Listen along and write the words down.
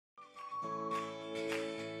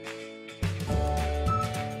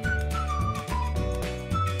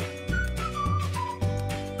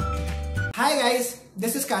Hi guys,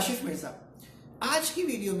 this is Kashif Mirza. आज की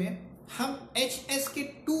video में हम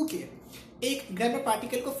HSK-2 के एक ग्रामर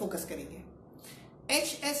पार्टिकल को फोकस करेंगे।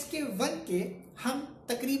 HSK-1 के हम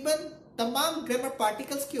तकरीबन तमाम ग्रामर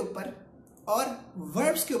पार्टिकल्स के ऊपर और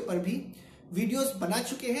वर्ब्स के ऊपर भी वीडियोस बना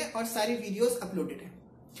चुके हैं और सारी वीडियोस अपलोडेड हैं।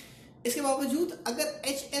 इसके बावजूद अगर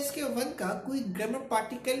HSK-1 का कोई ग्रामर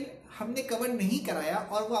पार्टिकल हमने कवर नहीं कराया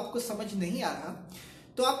और वो आपको समझ नहीं आ रहा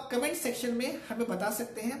तो आप कमेंट सेक्शन में हमें बता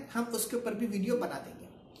सकते हैं, हम उसके ऊपर भी वीडियो बना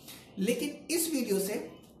देंगे। लेकिन इस वीडियो से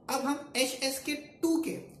अब हम HSK-2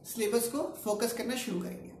 के सिलेबस को फोकस करना शुरू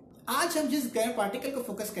करेंगे। आज हम जिस ग्रामर पार्टिकल को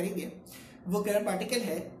फोकस करेंगे वो ग्रामर पार्टिकल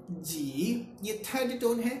है जी। ये थर्ड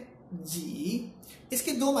टोन है जी।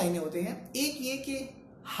 इसके दो मायने होते हैं, एक ये कि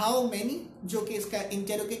हाउ मैनी जो कि इसका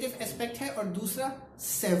इंटेरोगेटिव एस्पेक्ट है और दूसरा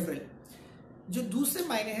सेवरल। जो दूसरे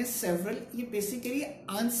मायने हैं सेवरल, ये बेसिकली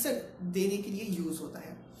आंसर देने के लिए यूज होता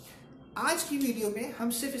है। आज की वीडियो में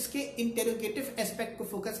हम सिर्फ इसके इंटेरोगेटिव एस्पेक्ट को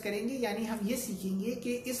फोकस करेंगे, यानी हम ये सीखेंगे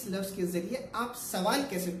कि इस लफ्ज के जरिए आप सवाल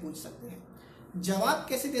कैसे पूछ सकते हैं, जवाब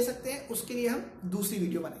कैसे दे सकते हैं, उसके लिए हम दूसरी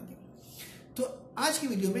वीडियो बनाएंगे। तो आज की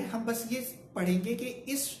वीडियो में हम बस ये पढ़ेंगे कि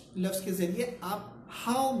इस लफ्ज के जरिए आप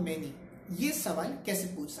हाउ मैनी ये सवाल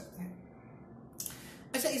कैसे पूछ सकते हैं।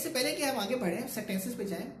 अच्छा, इससे पहले कि हम आगे बढ़ें, सेंटेंसेस पे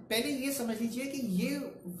जाएं, पहले ये समझ लीजिए कि ये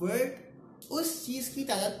वर्ड उस चीज की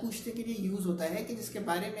तादाद पूछने के लिए यूज होता है कि जिसके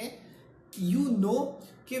बारे में यू नो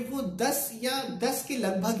कि वो 10 या 10 के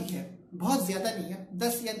लगभग ही है, बहुत ज्यादा नहीं है,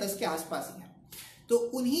 10 या 10 के आसपास ही है। तो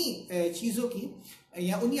उन्हीं चीजों की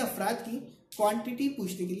या उन्हीं अफराद की क्वांटिटी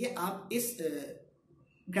पूछने के लिए आप इस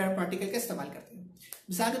ग्रामर पार्टिकल का इस्तेमाल करते हैं।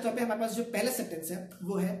 मिसाल के तौर पे हमारे पास जो पहला सेंटेंस है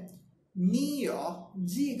वो है नी यो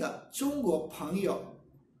जीगा चुंगो फंगियो।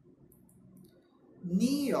 नी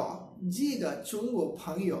यो जीगा चुंगो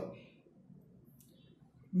फंगियो।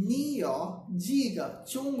 नी यो जीगा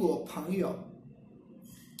चुंगो फंगियो।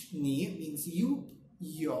 नी means you,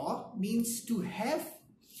 yo means to have,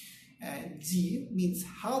 and ji means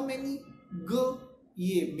how many, go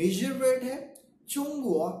ये measure word है,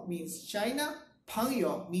 चुंगो means China,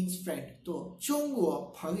 फंगियो means friend। तो चुंगो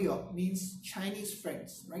फंगियो means Chinese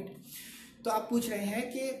friends, right? तो आप पूछ रहे हैं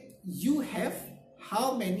कि you have how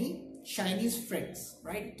many Chinese friends,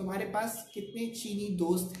 right? तुम्हारे पास कितने चीनी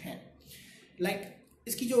दोस्त हैं। Like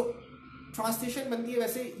इसकी जो ट्रांसलेशन बनती है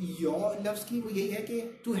वैसे योर लफ्ज की वो यही है कि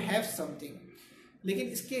टू हैव समथिंग, लेकिन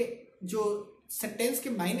इसके जो सेंटेंस के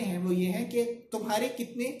मायने हैं वो ये हैं कि तुम्हारे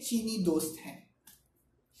कितने चीनी दोस्त हैं।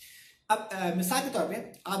 अब मिसाल के तौर पे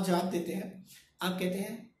आप जवाब देते हैं, आप कहते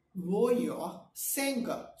हैं वो यो सेंग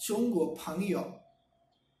चुंगो फंगियो।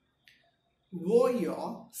 वो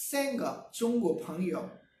यो सेंग चुंगो फंगियो।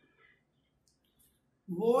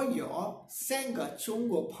 वो यो सेंग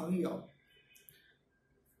चुंगो फंगियो।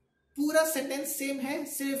 पूरा सेंटेंस सेम है,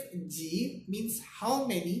 सिर्फ जी मीन्स हाउ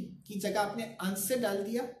मैनी की जगह आपने आंसर डाल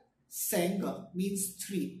दिया, सेंग मीन्स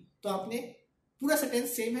 3। तो आपने पूरा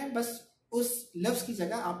सेंटेंस सेम है, बस उस लफ्ज की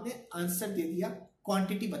जगह आपने आंसर दे दिया,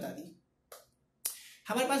 क्वांटिटी बता दी।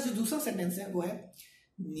 हमारे पास जो दूसरा सेंटेंस है वो है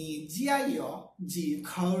नी जिया यो जी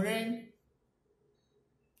खौरेन।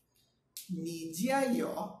 नी जिया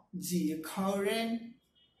यो जी खौरेन।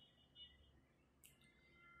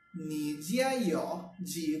 नी जिया यो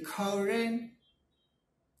जी खौरेन।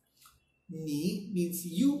 नी means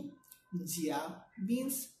you, Jiya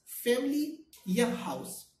means family या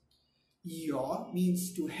house, yo means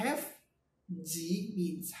to have, ji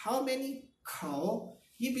means how many, खाओ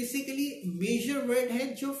ये बेसिकली मेजर वर्ड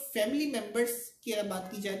है जो फैमिली मेंबर्स की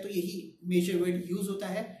बात की जाए तो यही मेजर वर्ड यूज होता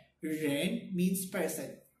है। Rain means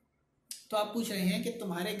person। तो आप पूछ रहे हैं कि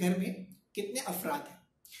तुम्हारे घर में कितने अफराद हैं।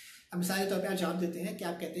 अब मिसाल के तौर पे आप जवाब देते हैं कि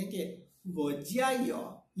आप कहते हैं कि वो जिया यो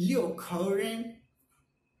लियो खौरेन।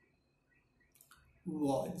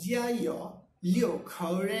 वो जिया यो लियो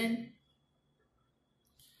खौरेन।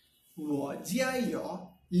 वो जिया यो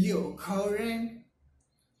लियो खौरेन।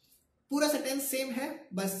 पूरा सेंटेंस सेम है,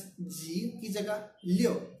 बस जी की जगह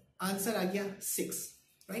लियो, आंसर आ गया 6,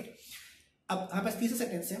 राइट। अब हमारे पास तीसरा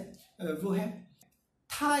सेंटेंस है वो है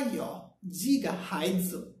था यो जी का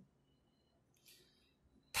हाइज।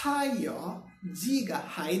 था यो जी का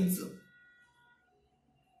हाइज।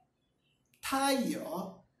 था यो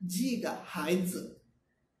जी का हाइज।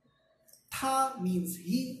 था means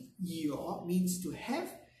he, yo means to have,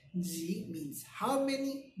 ji means how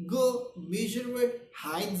many, go measure word,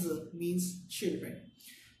 highs means children।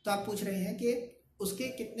 तो आप पूछ रहे हैं कि उसके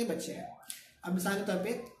कितने बच्चे हैं। अब मिसाल के तौर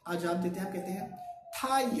पे आप जवाब देते हैं, आप कहते हैं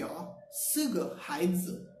था यो सिग हाइज।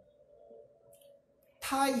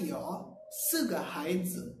 था यो सिग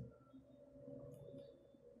हाइज।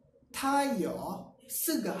 था यो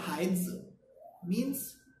सिग highs means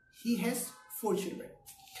he has 4 children।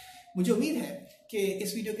 मुझे उम्मीद है कि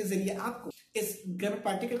इस वीडियो के जरिए आपको इस ग्रामर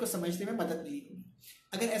पार्टिकल को समझने में मदद मिली होगी।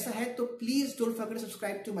 अगर ऐसा है तो please don't forget to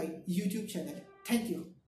subscribe to my YouTube channel. Thank you.